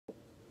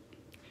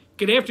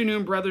Good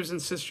afternoon, brothers and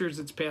sisters.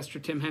 It's Pastor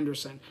Tim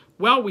Henderson.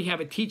 Well, we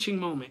have a teaching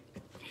moment.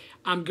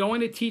 I'm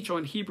going to teach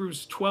on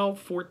Hebrews 12,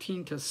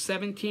 14 to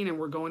 17, and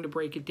we're going to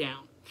break it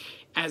down.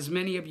 As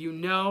many of you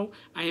know,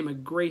 I am a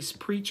grace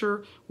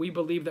preacher. We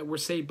believe that we're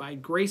saved by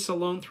grace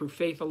alone, through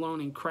faith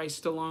alone, in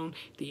Christ alone.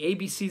 The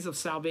ABCs of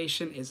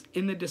salvation is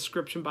in the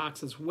description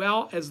box, as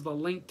well as the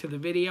link to the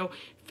video.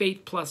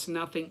 Faith plus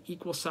nothing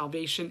equals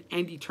salvation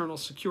and eternal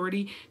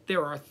security.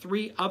 There are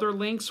 3 other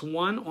links,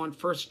 one on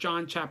 1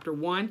 John chapter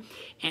 1,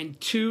 and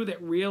 2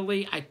 that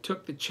really I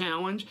took the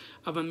challenge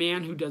of a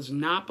man who does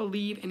not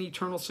believe in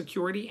eternal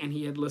security, and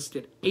he had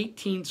listed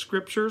 18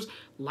 scriptures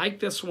like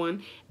this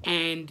one,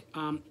 and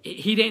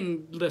he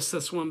didn't list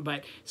this one,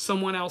 but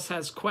someone else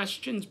has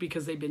questions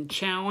because they've been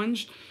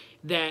challenged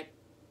that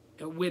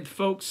with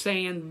folks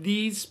saying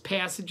these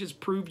passages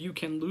prove you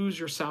can lose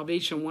your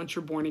salvation once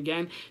you're born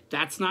again.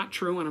 That's not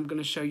true, and I'm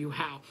going to show you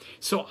how.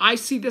 So I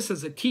see this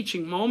as a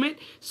teaching moment,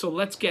 so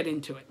let's get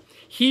into it.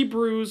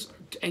 Hebrews,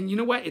 and you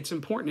know what? It's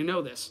important to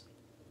know this.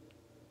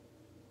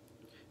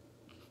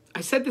 I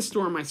said this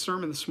during my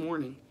sermon this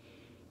morning.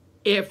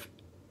 If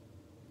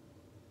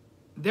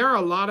there are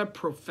a lot of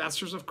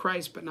professors of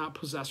Christ, but not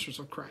possessors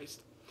of Christ.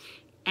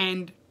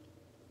 And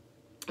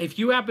if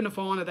you happen to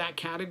fall into that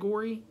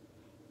category,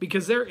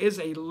 because there is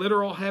a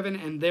literal heaven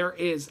and there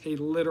is a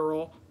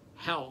literal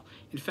hell.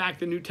 In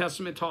fact, the New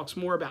Testament talks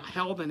more about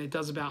hell than it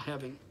does about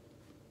heaven.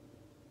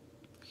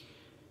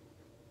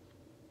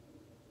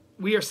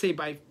 We are saved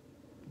by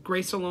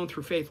grace alone,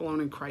 through faith alone,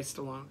 in Christ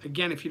alone.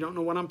 Again, if you don't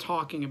know what I'm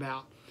talking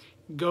about,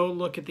 go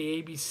look at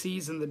the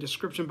ABCs in the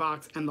description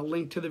box and the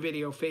link to the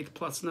video. Faith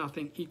plus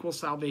nothing equals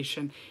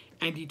salvation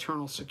and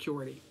eternal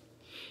security.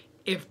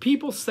 If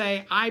people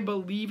say, I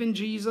believe in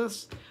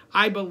Jesus,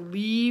 I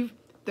believe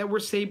that we're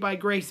saved by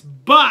grace,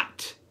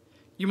 but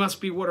you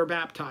must be water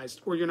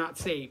baptized or you're not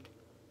saved,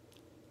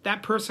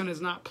 that person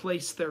has not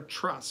placed their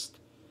trust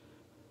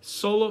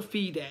solo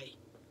fide,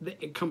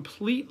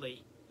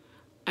 completely,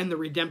 in the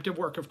redemptive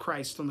work of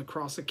Christ on the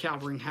cross of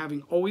Calvary. And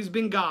having always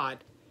been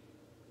God,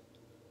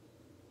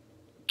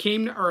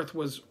 came to earth,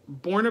 was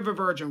born of a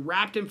virgin,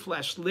 wrapped in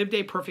flesh, lived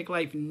a perfect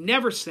life,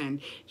 never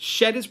sinned,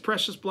 shed his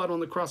precious blood on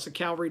the cross of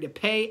Calvary to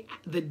pay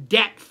the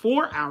debt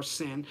for our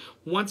sin,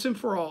 once and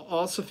for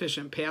all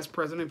sufficient, past,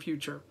 present, and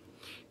future.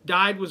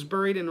 Died, was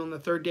buried, and on the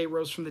 3rd day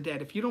rose from the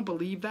dead. If you don't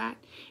believe that,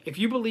 if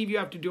you believe you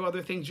have to do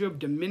other things, you have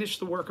diminished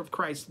the work of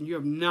Christ, and you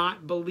have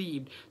not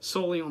believed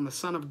solely on the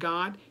Son of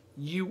God,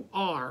 you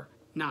are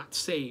not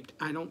saved.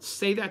 I don't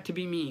say that to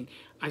be mean.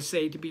 I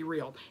say to be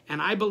real.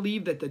 And I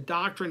believe that the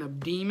doctrine of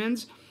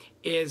demons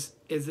is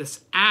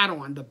this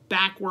add-on, the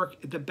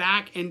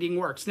back-ending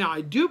works. Now,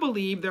 I do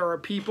believe there are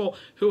people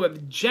who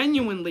have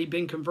genuinely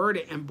been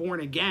converted and born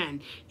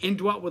again,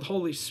 indwelt with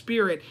Holy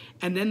Spirit,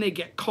 and then they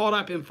get caught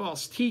up in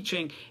false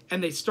teaching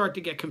and they start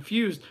to get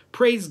confused.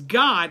 Praise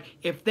God,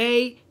 if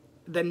the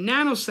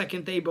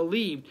nanosecond they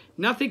believed,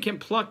 nothing can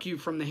pluck you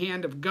from the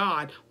hand of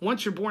God.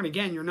 Once you're born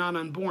again, you're not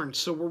unborn.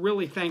 So we're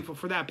really thankful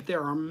for that. But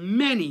there are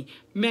many,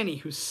 many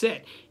who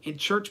sit in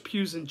church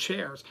pews and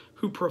chairs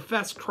who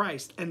profess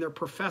Christ, and they're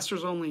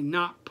professors only,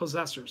 not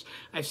possessors.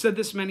 I've said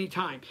this many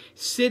times.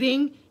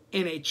 Sitting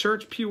in a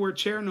church pew or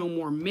chair no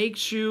more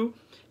makes you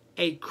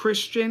a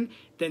Christian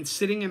than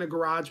sitting in a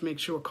garage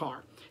makes you a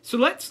car. So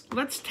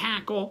let's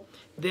tackle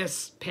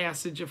this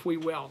passage, if we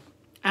will.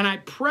 And I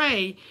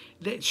pray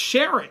that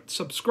share it,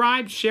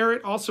 subscribe, share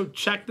it. Also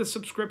check the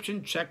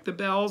subscription, check the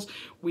bells.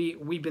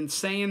 We've been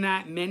saying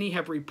that. Many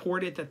have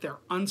reported that they're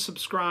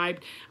unsubscribed.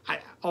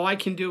 All I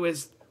can do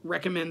is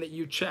recommend that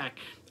you check.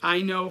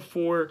 I know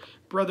for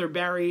Brother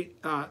Barry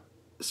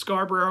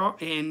Scarborough,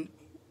 and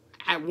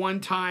at one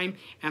time,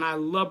 and I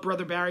love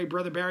Brother Barry.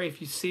 Brother Barry, if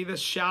you see this,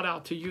 shout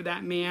out to you.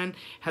 That man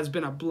has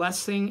been a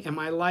blessing in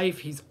my life.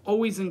 He's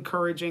always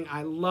encouraging.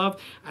 I love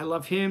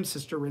him.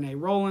 Sister Renee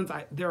Rollins.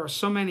 There are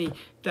so many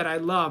that I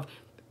love,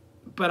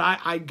 but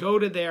I go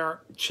to their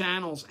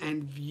channels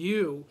and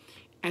view,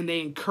 and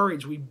they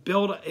encourage. It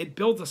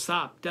builds us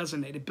up,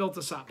 doesn't it? It builds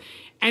us up.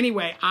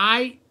 Anyway,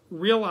 I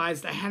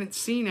realized I hadn't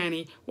seen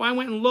any. Well, I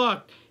went and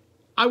looked.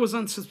 I was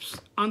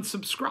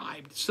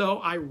unsubscribed,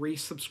 so I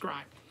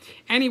resubscribed.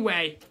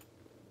 Anyway,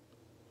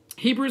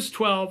 Hebrews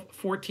 12,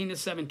 14 to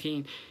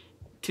 17.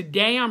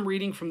 Today I'm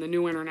reading from the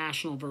New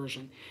International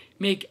Version.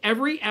 Make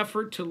every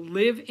effort to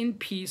live in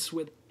peace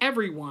with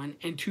everyone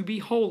and to be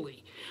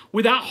holy.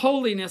 Without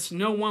holiness,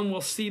 no one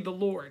will see the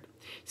Lord.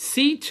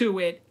 See to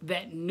it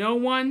that no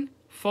one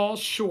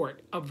falls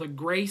short of the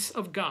grace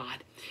of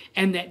God,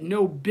 and that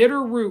no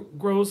bitter root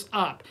grows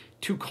up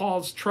to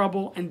cause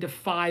trouble and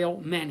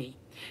defile many.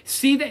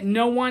 See that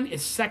no one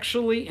is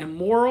sexually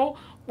immoral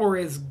or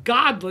is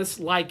godless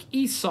like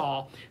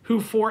Esau, who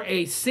for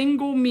a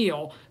single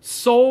meal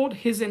sold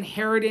his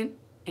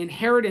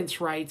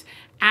inheritance rights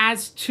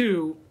as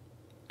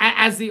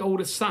the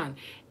oldest son.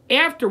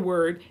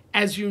 Afterward,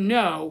 as you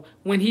know,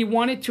 when he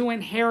wanted to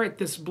inherit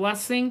this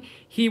blessing,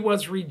 he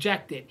was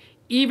rejected.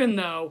 Even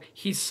though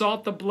he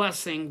sought the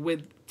blessing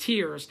with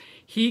tears,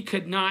 he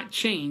could not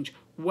change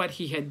what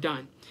he had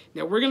done.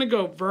 Now we're going to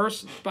go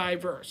verse by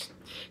verse.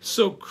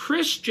 So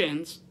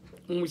Christians,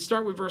 when we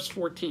start with verse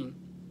 14,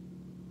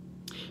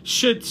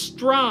 should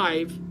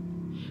strive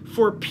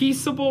for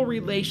peaceable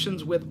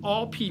relations with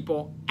all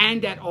people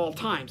and at all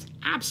times.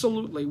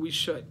 Absolutely, we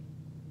should.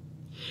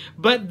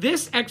 But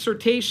this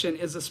exhortation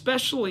is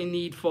especially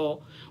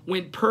needful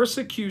when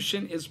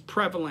persecution is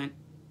prevalent,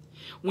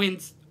 when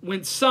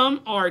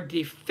some are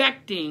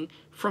defecting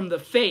from the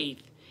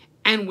faith,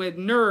 and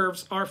when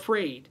nerves are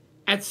frayed.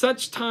 At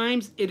such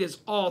times, it is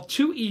all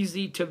too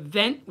easy to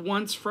vent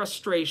one's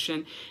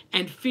frustration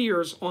and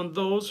fears on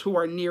those who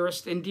are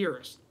nearest and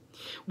dearest.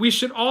 We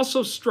should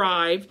also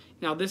strive,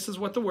 now this is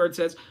what the word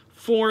says,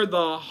 for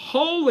the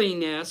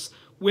holiness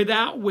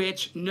without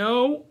which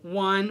no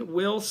one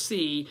will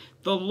see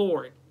the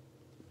Lord.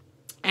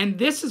 And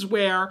this is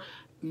where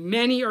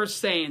many are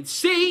saying,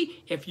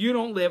 see, if you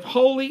don't live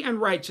holy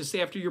and righteous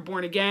after you're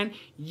born again,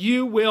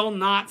 you will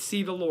not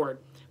see the Lord.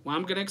 Well,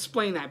 I'm going to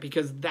explain that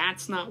because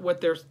that's not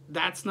what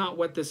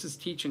this is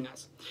teaching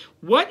us.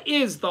 What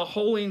is the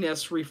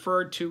holiness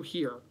referred to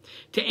here?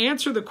 To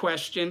answer the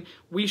question,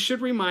 we should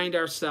remind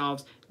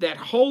ourselves that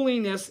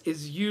holiness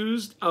is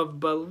used of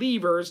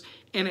believers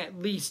in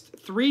at least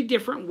 3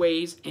 different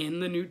ways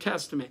in the New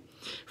Testament.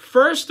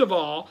 First of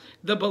all,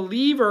 the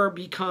believer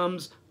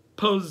becomes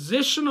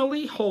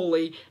positionally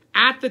holy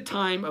at the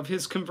time of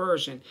his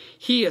conversion.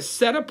 He is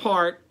set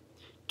apart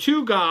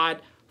to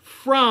God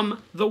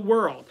from the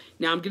world.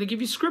 Now, I'm going to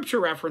give you scripture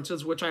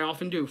references, which I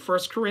often do. 1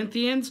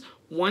 Corinthians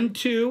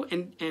 1:2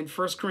 and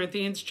 1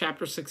 Corinthians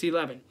chapter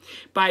 6:11.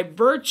 By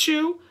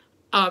virtue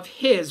of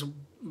his,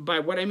 by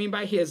what I mean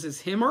by his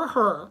is him or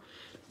her,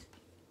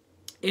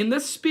 in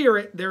the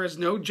spirit there is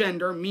no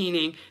gender,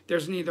 meaning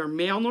there's neither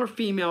male nor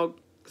female,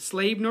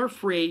 slave nor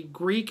free,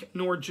 Greek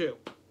nor Jew.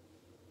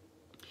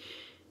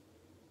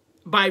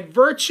 By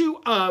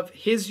virtue of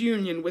his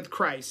union with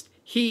Christ,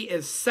 he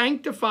is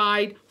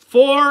sanctified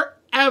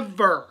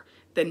forever.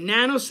 The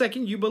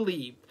nanosecond you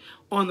believe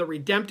on the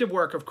redemptive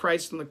work of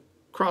Christ on the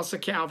cross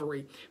of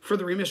Calvary for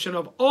the remission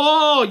of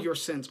all your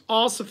sins,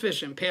 all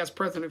sufficient, past,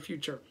 present, and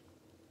future,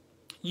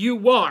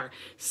 you are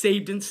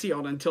saved and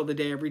sealed until the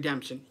day of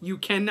redemption. You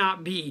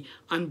cannot be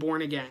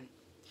unborn again.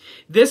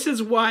 This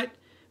is what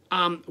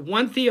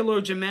one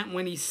theologian meant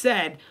when he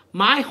said,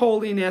 my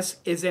holiness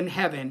is in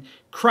heaven.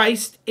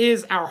 Christ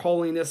is our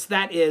holiness.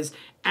 That is,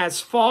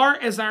 as far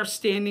as our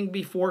standing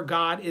before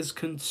God is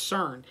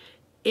concerned,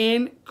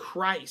 in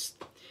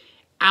Christ.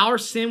 Our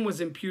sin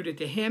was imputed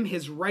to him,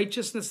 his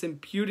righteousness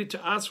imputed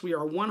to us. We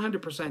are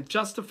 100%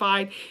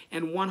 justified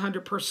and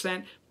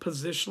 100%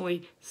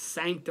 positionally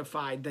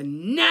sanctified the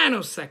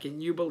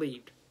nanosecond you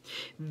believed.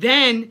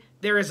 Then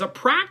there is a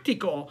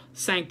practical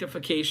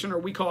sanctification, or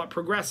we call it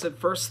progressive,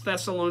 1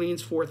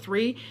 Thessalonians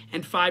 4:3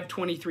 and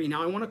 5:23.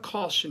 Now I want to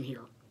caution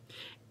here.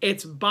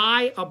 It's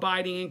by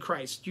abiding in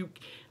Christ.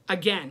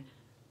 Again,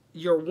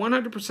 you're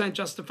 100%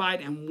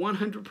 justified and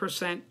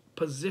 100%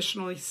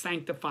 positionally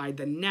sanctified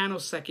the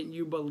nanosecond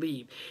you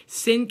believe.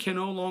 Sin can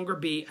no longer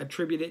be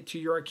attributed to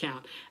your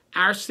account.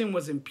 Our sin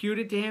was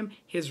imputed to him,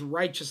 his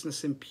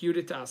righteousness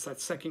imputed to us.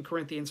 That's 2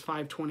 Corinthians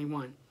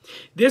 5:21.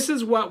 This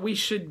is what we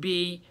should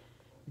be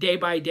day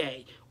by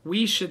day.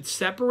 We should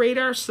separate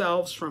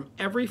ourselves from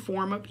every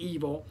form of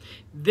evil.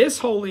 This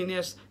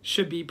holiness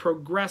should be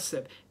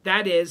progressive.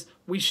 That is,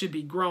 we should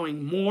be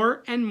growing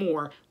more and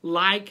more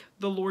like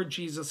the Lord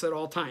Jesus at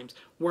all times.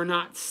 We're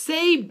not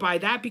saved by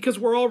that because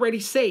we're already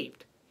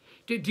saved.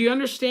 Do you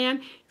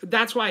understand?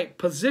 That's why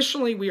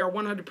positionally we are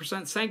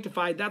 100%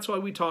 sanctified. That's why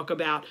we talk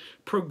about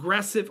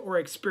progressive or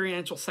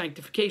experiential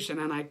sanctification.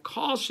 And I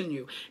caution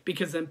you,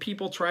 because then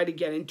people try to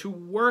get into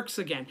works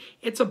again.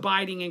 It's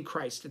abiding in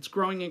Christ. It's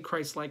growing in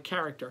Christ-like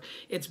character.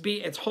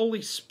 It's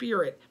Holy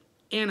Spirit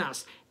in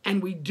us.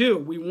 And we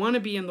want to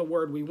be in the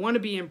Word. We want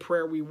to be in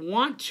prayer. We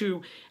want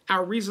to,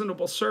 our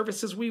reasonable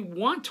services, we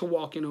want to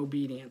walk in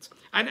obedience.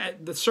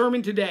 The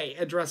sermon today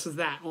addresses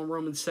that on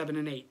Romans 7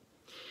 and 8.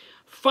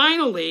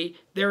 Finally,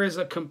 there is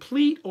a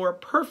complete or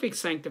perfect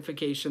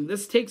sanctification.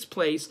 This takes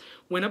place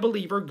when a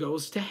believer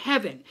goes to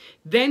heaven.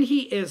 Then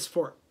he is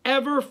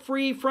forever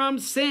free from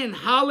sin.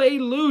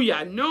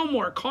 Hallelujah. No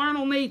more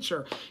carnal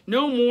nature.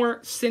 No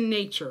more sin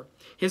nature.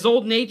 His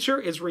old nature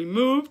is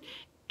removed,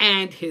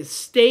 and his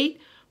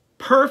state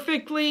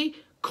perfectly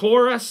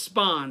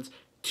corresponds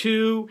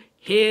to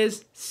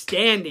his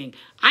standing.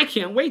 I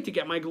can't wait to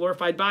get my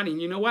glorified body.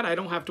 And you know what? I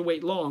don't have to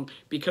wait long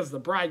because the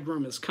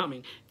bridegroom is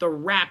coming. The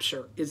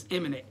rapture is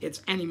imminent.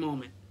 It's any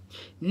moment.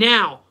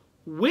 Now,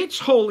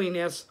 which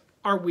holiness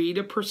are we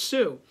to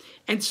pursue?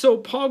 And so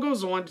Paul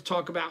goes on to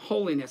talk about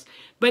holiness.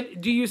 But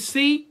do you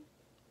see,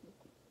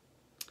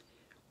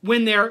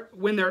 when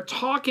they're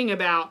talking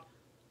about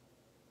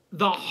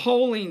the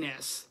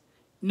holiness,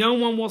 no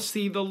one will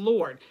see the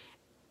Lord.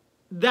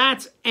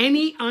 That's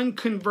any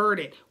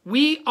unconverted.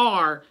 We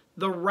are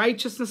the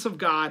righteousness of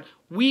God.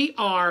 We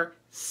are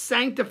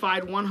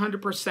sanctified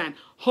 100%.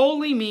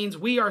 Holy means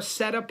we are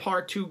set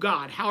apart to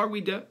God. How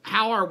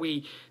are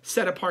we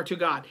set apart to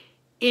God?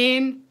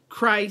 In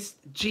Christ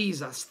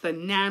Jesus. The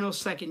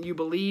nanosecond you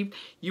believe,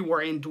 you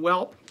are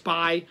indwelt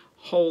by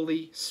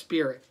Holy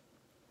Spirit.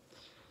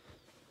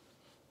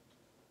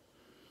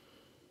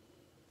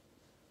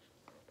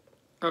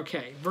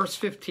 Okay, verse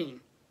 15.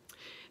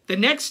 The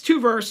next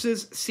two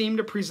verses seem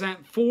to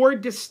present four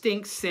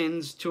distinct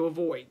sins to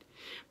avoid,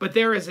 but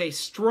there is a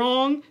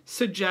strong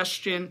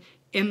suggestion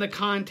in the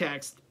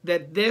context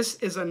that this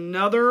is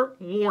another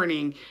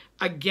warning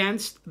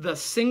against the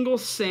single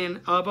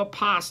sin of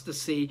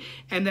apostasy,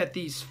 and that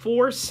these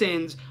four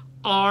sins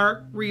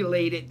are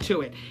related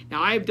to it.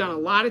 Now, I've done a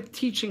lot of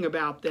teaching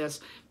about this.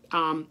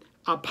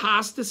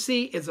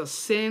 Apostasy is a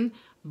sin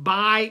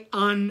by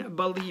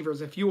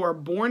unbelievers. If you are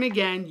born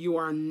again, you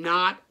are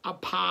not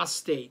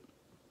apostate.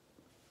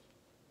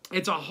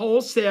 It's a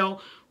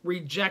wholesale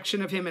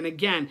rejection of him. And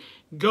again,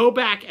 go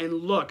back and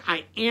look.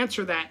 I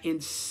answer that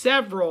in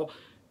several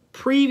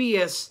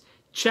previous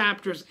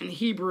chapters in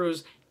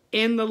Hebrews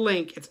in the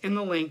link. It's in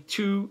the link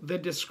to the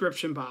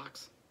description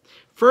box.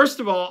 First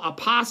of all,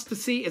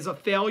 apostasy is a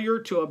failure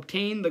to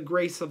obtain the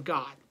grace of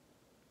God.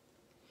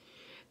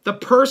 The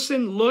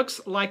person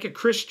looks like a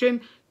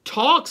Christian,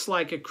 talks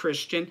like a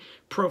Christian,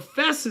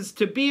 professes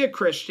to be a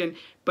Christian,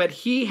 but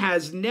he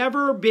has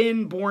never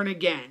been born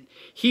again.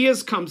 He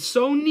has come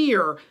so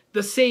near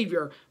the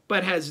Savior,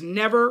 but has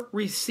never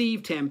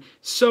received him,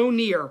 so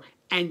near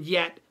and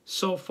yet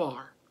so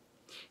far.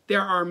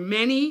 There are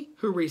many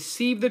who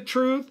receive the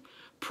truth,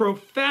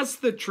 profess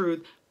the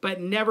truth, but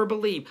never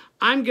believe.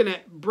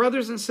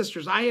 Brothers and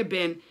sisters, I'm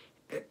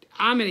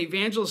an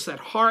evangelist at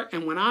heart,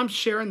 and when I'm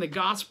sharing the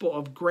gospel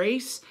of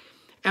grace,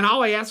 and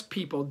I ask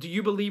people, do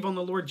you believe on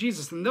the Lord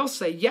Jesus? And they'll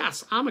say,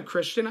 yes, I'm a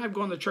Christian. I've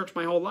gone to church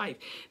my whole life.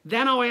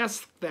 Then I'll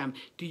ask them,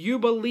 do you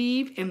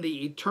believe in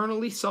the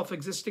eternally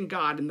self-existent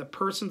God in the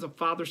persons of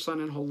Father, Son,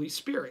 and Holy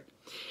Spirit?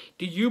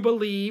 Do you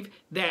believe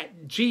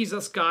that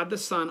Jesus, God the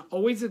Son,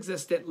 always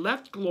existed,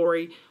 left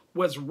glory,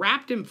 was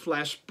wrapped in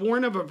flesh,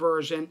 born of a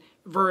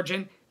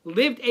virgin,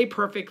 lived a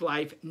perfect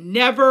life,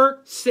 never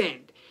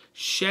sinned,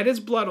 shed his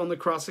blood on the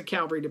cross of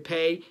Calvary to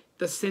pay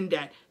the sin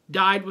debt,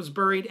 died, was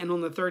buried, and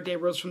on the third day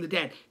rose from the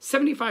dead?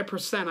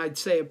 75%, I'd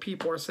say, of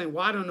people are saying,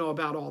 well, I don't know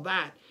about all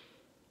that.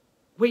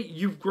 Wait,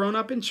 you've grown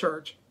up in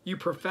church. You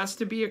profess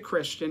to be a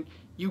Christian.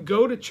 You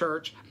go to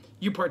church.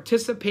 You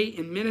participate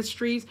in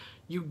ministries.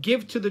 You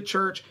give to the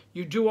church.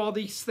 You do all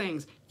these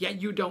things, yet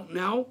you don't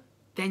know?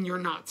 Then you're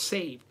not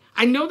saved.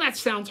 I know that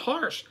sounds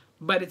harsh,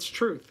 but it's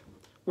truth.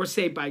 We're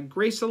saved by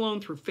grace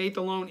alone, through faith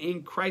alone,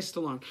 in Christ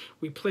alone.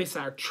 We place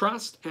our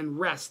trust and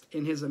rest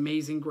in his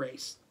amazing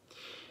grace.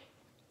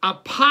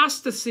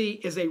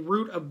 Apostasy is a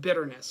root of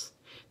bitterness.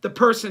 The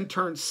person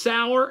turns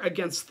sour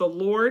against the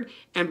Lord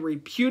and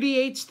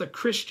repudiates the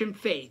Christian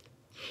faith.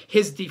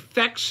 His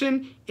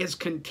defection is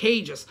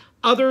contagious.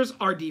 Others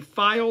are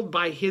defiled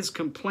by his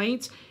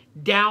complaints,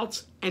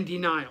 doubts, and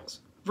denials.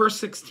 Verse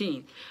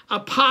 16,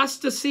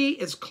 apostasy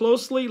is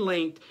closely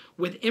linked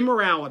with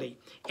immorality.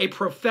 A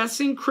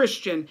professing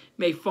Christian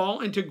may fall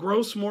into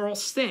gross moral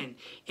sin.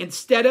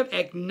 Instead of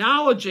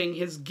acknowledging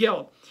his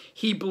guilt,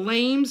 he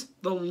blames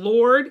the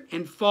Lord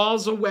and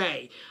falls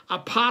away.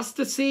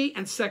 Apostasy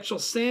and sexual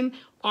sin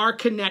are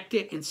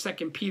connected in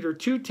 2 Peter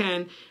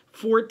 2:10,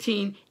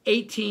 14,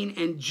 18,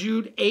 and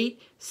Jude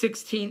 8,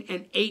 16,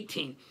 and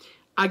 18.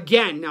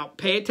 Again, now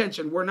pay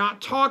attention. We're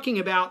not talking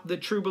about the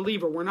true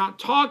believer. We're not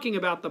talking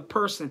about the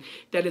person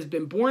that has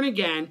been born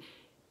again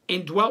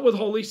and dwelt with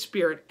Holy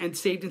Spirit and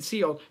saved and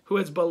sealed, who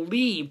has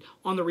believed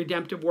on the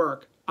redemptive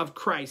work of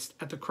Christ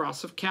at the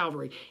cross of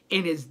Calvary.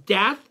 In his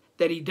death,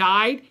 that he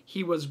died,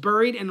 he was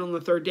buried, and on the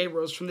third day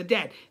rose from the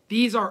dead.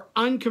 These are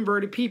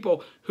unconverted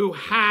people who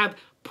have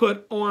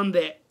put on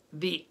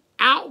the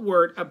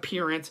outward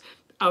appearance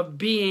of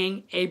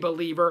being a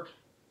believer,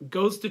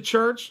 goes to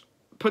church,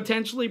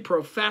 potentially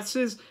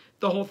professes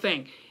the whole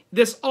thing.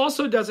 This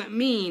also doesn't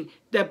mean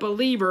that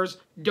believers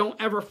don't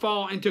ever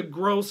fall into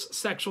gross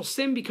sexual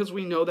sin, because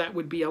we know that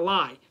would be a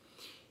lie.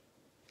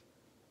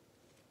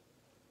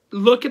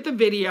 Look at the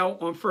video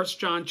on 1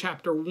 John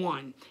chapter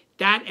 1.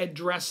 That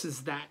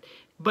addresses that.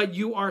 But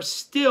you are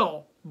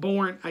still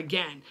born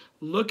again.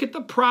 Look at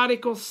the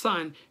prodigal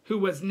son, who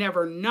was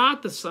never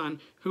not the son,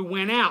 who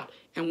went out.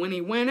 And when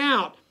he went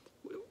out,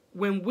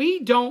 when we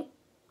don't,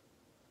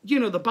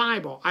 the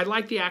Bible, I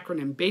like the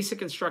acronym,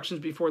 Basic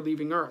Instructions Before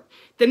Leaving Earth.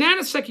 The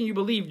nanosecond you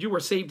believed, you were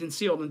saved and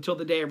sealed until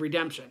the day of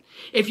redemption.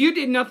 If you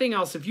did nothing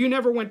else, if you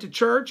never went to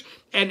church,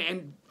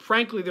 and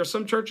frankly, there's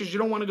some churches you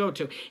don't want to go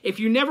to. If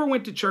you never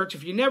went to church,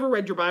 if you never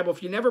read your Bible,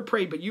 if you never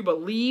prayed, but you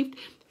believed,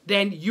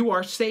 then you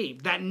are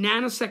saved. That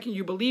nanosecond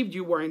you believed,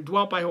 you were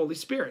indwelt by Holy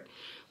Spirit.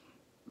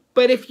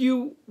 But if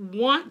you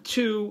want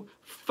to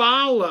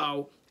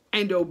follow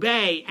and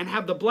obey and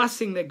have the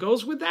blessing that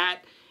goes with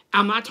that,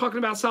 I'm not talking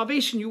about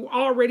salvation. You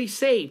already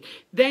saved.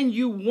 Then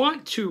you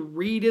want to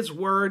read his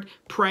word,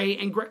 pray,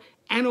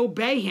 and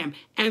obey him,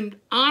 and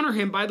honor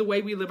him by the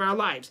way we live our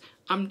lives.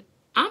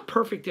 I'm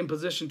perfect in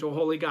position to a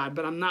holy God,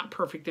 but I'm not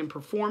perfect in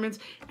performance,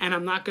 and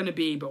I'm not going to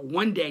be, but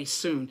one day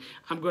soon,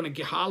 I'm going to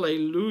get,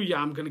 hallelujah,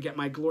 I'm going to get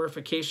my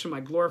glorification, my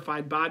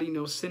glorified body,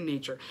 no sin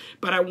nature.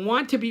 But I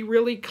want to be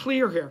really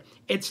clear here.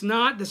 It's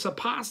not, this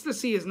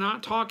apostasy is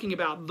not talking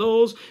about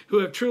those who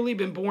have truly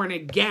been born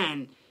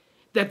again,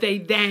 that they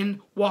then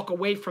walk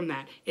away from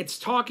that. It's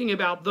talking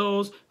about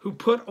those who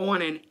put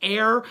on an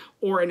air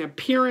or an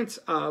appearance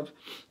of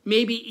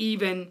maybe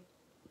even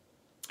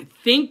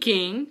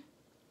thinking,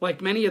 like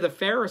many of the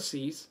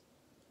Pharisees,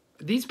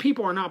 these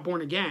people are not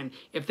born again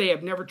if they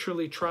have never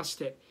truly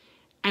trusted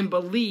and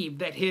believe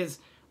that his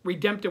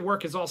redemptive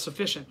work is all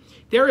sufficient.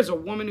 There is a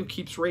woman who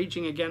keeps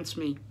raging against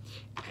me,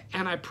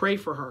 and I pray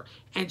for her.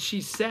 And she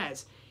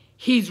says,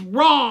 he's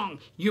wrong.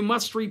 You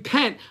must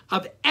repent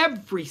of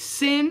every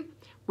sin.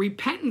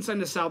 Repentance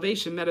unto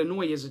salvation,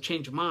 metanoia, is a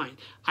change of mind.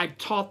 I've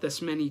taught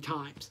this many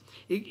times.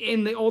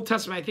 In the Old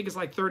Testament, I think it's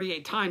like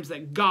 38 times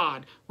that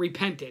God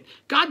repented.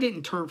 God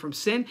didn't turn from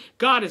sin.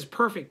 God is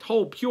perfect,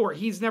 whole, pure.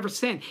 He's never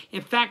sinned.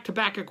 In fact,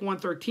 Habakkuk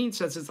 1:13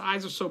 says his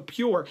eyes are so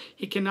pure,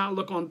 he cannot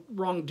look on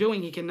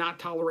wrongdoing. He cannot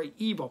tolerate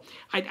evil.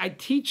 I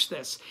teach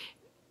this.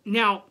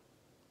 Now,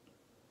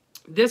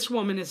 this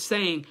woman is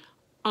saying,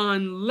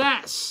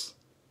 unless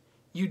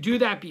you do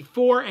that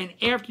before and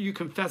after you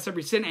confess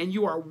every sin and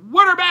you are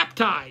water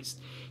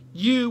baptized,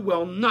 you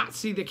will not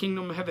see the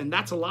kingdom of heaven.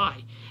 That's a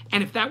lie.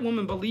 And if that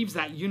woman believes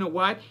that, you know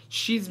what?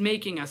 She's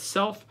making a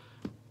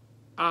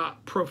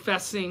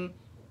self-professing,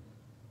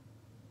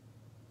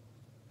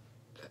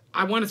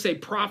 I want to say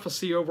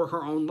prophecy over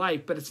her own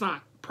life, but it's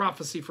not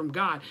prophecy from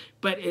God.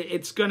 But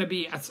it's going to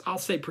be, I'll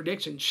say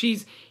prediction.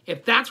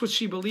 If that's what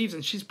she believes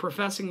and she's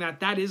professing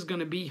that, that is going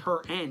to be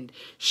her end.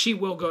 She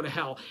will go to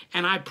hell.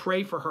 And I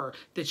pray for her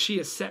that she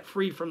is set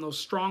free from those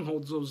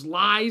strongholds, those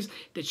lies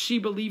that she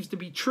believes to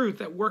be truth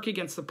that work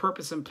against the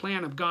purpose and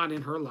plan of God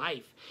in her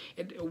life.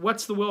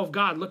 What's the will of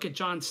God? Look at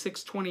John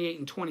 6:28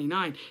 and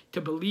 29,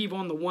 to believe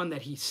on the one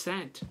that he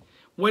sent.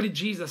 What did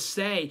Jesus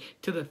say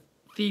to the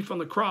thief on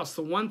the cross?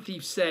 The one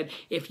thief said,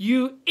 if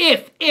you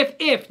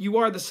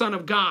are the Son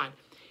of God,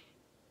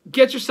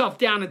 get yourself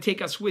down and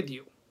take us with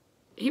you.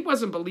 He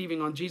wasn't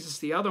believing on Jesus.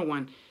 The other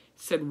one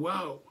said,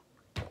 whoa,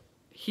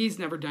 he's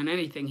never done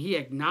anything. He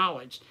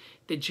acknowledged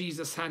that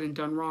Jesus hadn't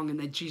done wrong and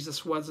that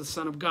Jesus was the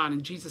Son of God.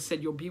 And Jesus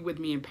said, you'll be with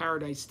me in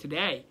paradise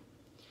today.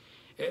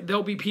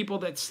 There'll be people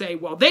that say,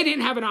 well, they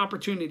didn't have an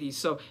opportunity.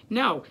 So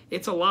no,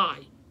 it's a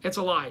lie. It's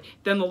a lie.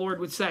 Then the Lord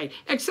would say,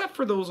 except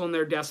for those on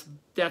their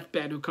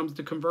deathbed who comes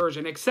to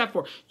conversion, except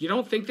for, you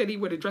don't think that he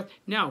would address?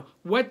 No.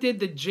 What did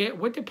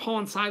Paul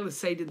and Silas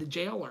say to the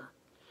jailer,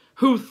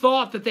 who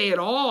thought that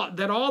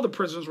that all the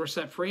prisoners were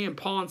set free? And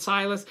Paul and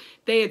Silas,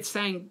 they had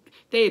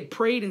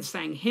prayed and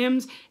sang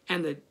hymns,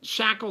 and the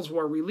shackles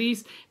were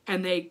released,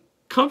 and they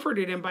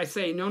comforted him by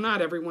saying, no,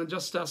 not everyone,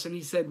 just us. And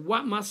he said,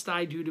 what must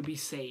I do to be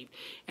saved?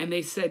 And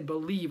they said,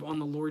 believe on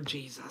the Lord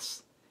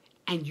Jesus,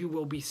 and you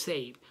will be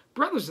saved.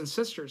 Brothers and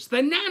sisters,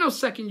 the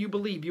nanosecond you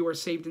believe, you are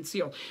saved and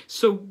sealed.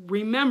 So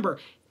remember,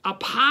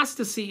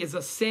 apostasy is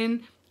a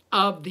sin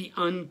of the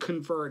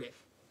unconverted.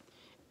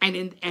 And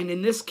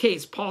in this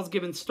case, Paul's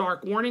given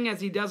stark warning, as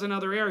he does in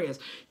other areas.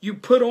 You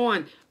put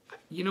on,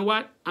 you know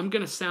what? I'm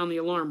going to sound the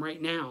alarm right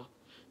now.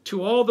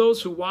 To all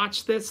those who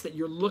watch this, that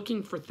you're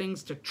looking for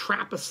things to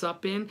trap us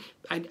up in,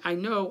 I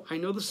know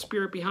the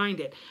spirit behind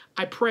it.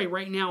 I pray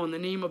right now in the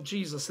name of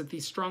Jesus that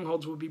these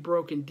strongholds will be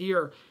broken.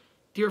 Dear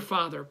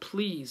Father,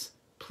 please,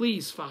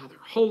 Father,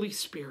 Holy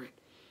Spirit,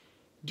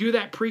 do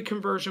that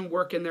pre-conversion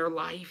work in their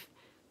life.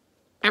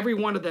 Every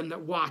one of them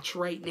that watch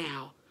right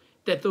now,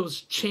 that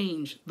those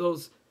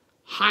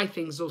high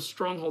things, those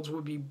strongholds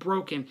will be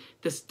broken.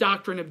 This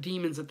doctrine of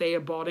demons that they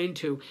have bought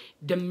into,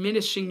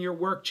 diminishing your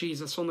work,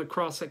 Jesus, on the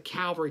cross at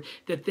Calvary,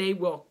 that they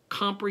will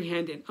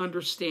comprehend and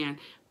understand,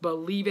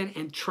 believe in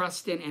and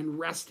trust in and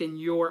rest in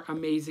your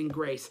amazing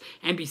grace,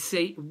 and be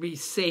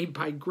saved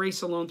by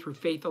grace alone, through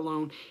faith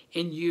alone,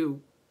 in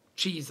you,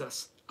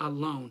 Jesus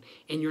alone.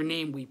 In your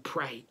name we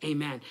pray.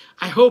 Amen.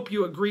 I hope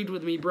you agreed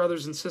with me,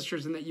 brothers and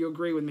sisters, and that you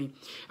agree with me.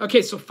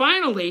 Okay, so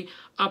finally,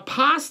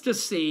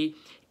 apostasy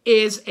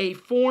is a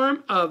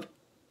form of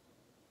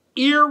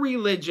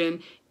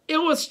irreligion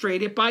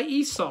illustrated by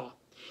Esau.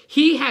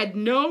 He had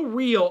no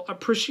real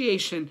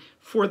appreciation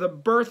for the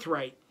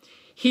birthright.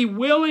 He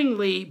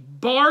willingly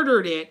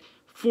bartered it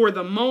for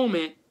the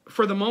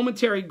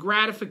momentary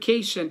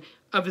gratification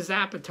of his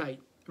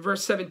appetite.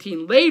 Verse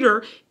 17,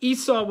 later,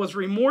 Esau was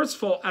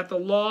remorseful at the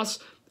loss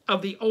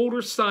of the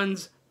older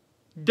son's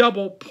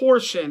double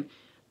portion,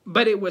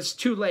 but it was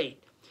too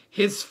late.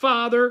 His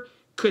father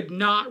could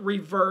not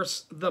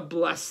reverse the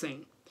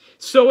blessing.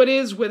 So it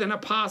is with an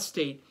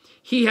apostate.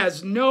 He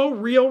has no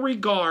real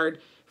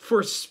regard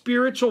for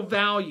spiritual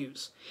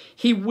values.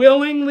 He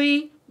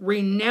willingly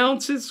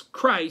renounces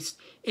Christ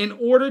in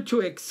order to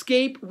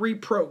escape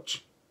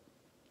reproach,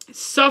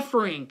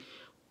 suffering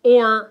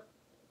or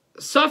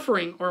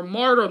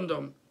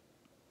martyrdom.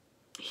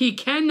 He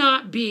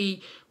cannot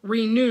be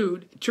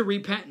renewed to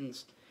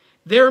repentance.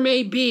 There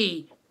may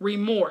be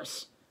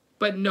remorse,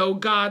 but no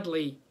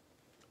godly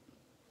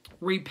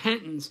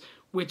repentance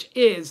which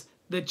is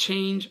the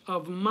change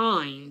of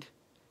mind.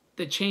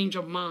 The change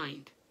of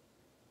mind.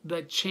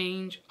 The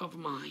change of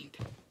mind.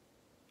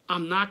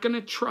 I'm not going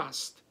to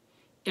trust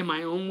in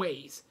my own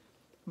ways,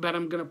 but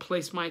I'm going to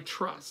place my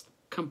trust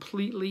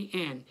completely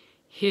in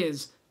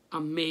his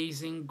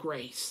amazing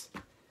grace.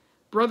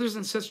 Brothers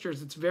and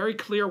sisters, it's very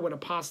clear what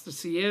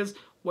apostasy is,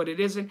 what it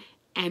isn't,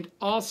 and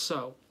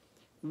also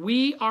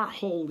we are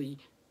holy.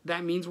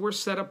 That means we're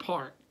set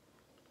apart,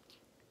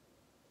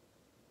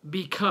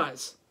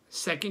 because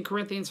 2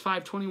 Corinthians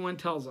 5:21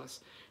 tells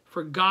us,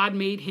 for God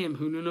made him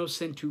who knew no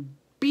sin to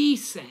be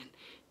sin,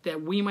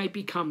 that we might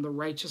become the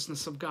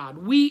righteousness of God.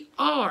 We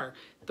are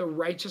the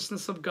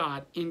righteousness of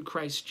God in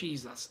Christ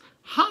Jesus.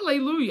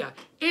 Hallelujah.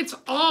 It's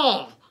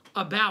all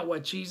about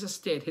what Jesus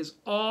did, his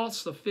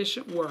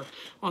all-sufficient work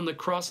on the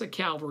cross of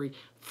Calvary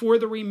for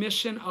the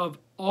remission of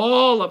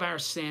all of our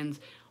sins,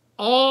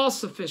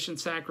 all-sufficient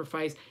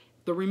sacrifice,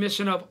 the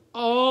remission of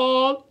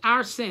all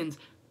our sins,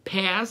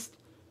 past,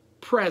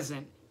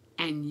 present,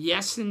 and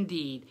yes,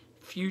 indeed,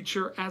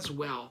 future as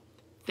well.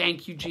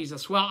 Thank you,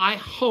 Jesus. Well, I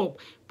hope,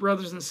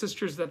 brothers and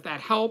sisters, that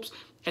helps,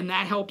 and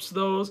that helps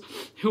those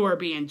who are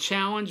being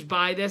challenged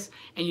by this.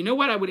 And you know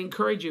what? I would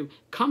encourage you,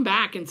 come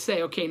back and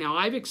say, okay, now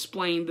I've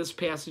explained this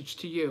passage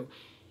to you.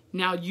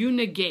 Now you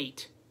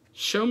negate.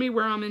 Show me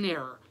where I'm in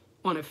error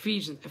on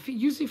Ephesians.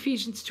 Use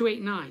Ephesians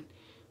 2:8-9.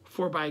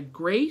 For by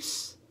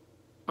grace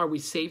are we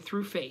saved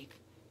through faith,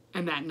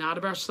 and that not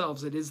of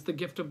ourselves, it is the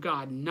gift of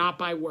God, not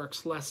by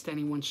works, lest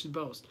anyone should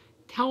boast.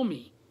 Tell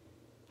me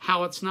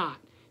how it's not.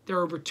 There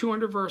are over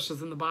 200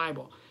 verses in the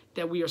Bible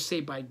that we are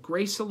saved by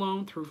grace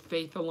alone, through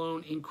faith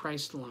alone, in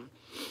Christ alone.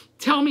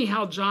 Tell me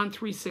how John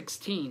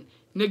 3:16,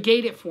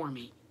 negate it for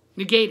me.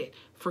 Negate it.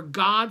 For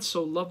God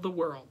so loved the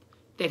world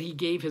that he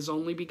gave his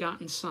only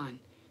begotten Son,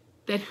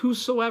 that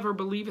whosoever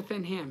believeth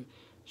in him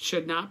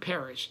should not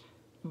perish,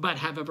 but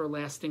have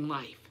everlasting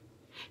life.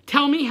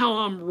 Tell me how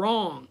I'm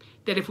wrong,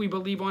 that if we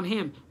believe on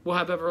him, we'll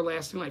have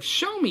everlasting life.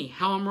 Show me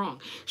how I'm wrong.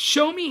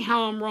 Show me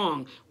how I'm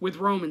wrong with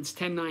Romans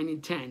 10:9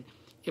 and 10.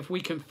 If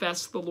we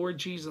confess the Lord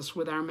Jesus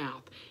with our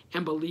mouth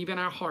and believe in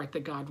our heart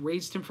that God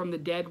raised him from the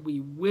dead, we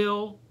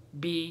will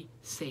be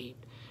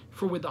saved.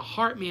 For with the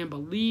heart man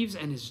believes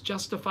and is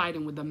justified,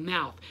 and with the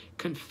mouth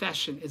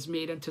confession is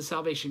made unto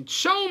salvation.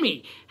 Show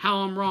me how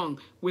I'm wrong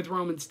with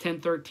Romans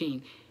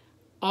 10:13.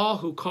 All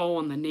who call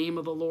on the name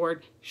of the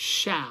Lord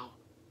shall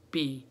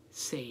be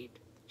saved.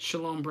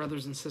 Shalom,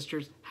 brothers and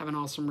sisters. Have an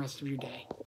awesome rest of your day.